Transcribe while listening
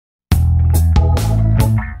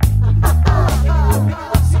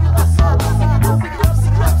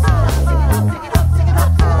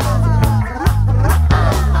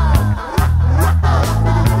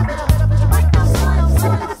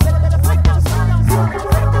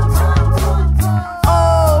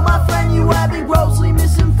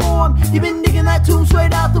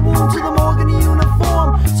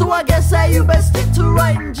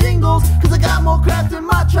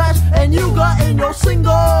and you got in your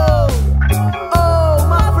single. Oh,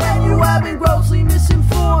 my friend, you have been grossly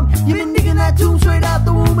misinformed. You've been digging that tune straight out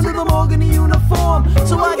the womb into the Morgan uniform.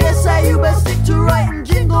 So I guess that you best stick to writing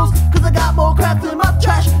jingles, cause I got more crap than my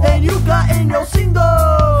trash, and you got in your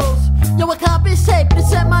singles. Yo, I can't be safe, but it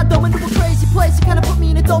set my dome into a crazy place. It kinda put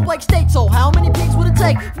me in a dope-like state. So how many pigs would it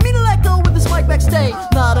take for me to let go with this mic backstage?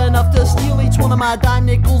 Not enough to steal each one of my dime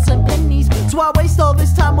nickels and pennies, so I waste all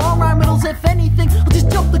this time on rhyme riddles. If anything, I'll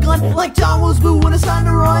just jump the gun like John Will's boo when it's time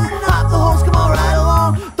to run. Hop the horse, come on right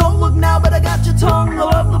along. Don't look now, but I got your tongue. I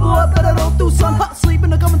love the blood, but I don't do sun. Hot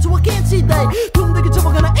sleeping, I'm coming to a can't see day. Doom digging till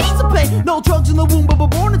we're gonna eat some pain. No drugs in the womb, but we're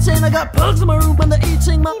born insane. I got bugs in my room when they're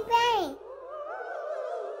eating my brain.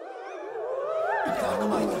 Put down the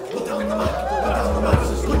mic, put down the mic,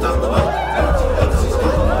 put down the mic,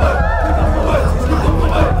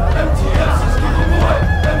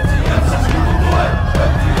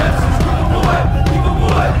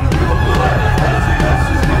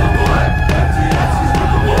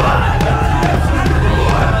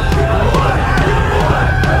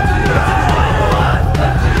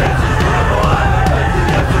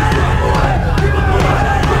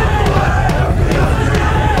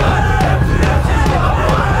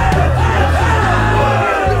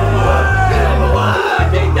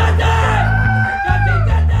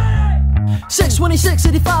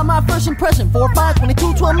 my first impression. 4, 5,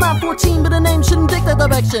 22, 12, 9, 14, but the name shouldn't take that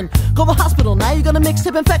direction. Call the hospital, now you got a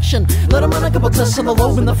mixed-up infection. Let them run a couple tests on the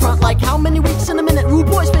lobe in the front. Like how many weeks in a minute? Rude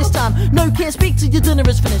boys FaceTime. No, you can't speak till your dinner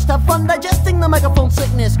is finished. Have fun digesting the microphone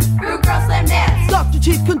sickness. Rude girl slam dance. Dr.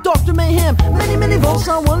 Chief, Conductor Mayhem. Many volts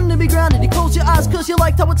on wanting to be grounded. You close your eyes cause you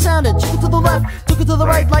liked how it sounded. Took it to the left, took it to the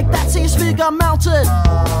right. Like that, so your sphere got mounted.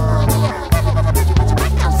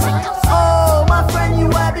 Oh, my friend, you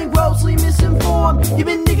have been grossly misinformed. You've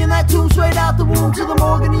been digging that tune straight out the womb to the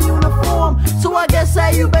Morgan uniform. So I guess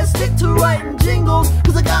that you best stick to writing jingles,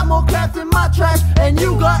 cause I got more crap than my trash, and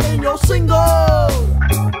you got in your single.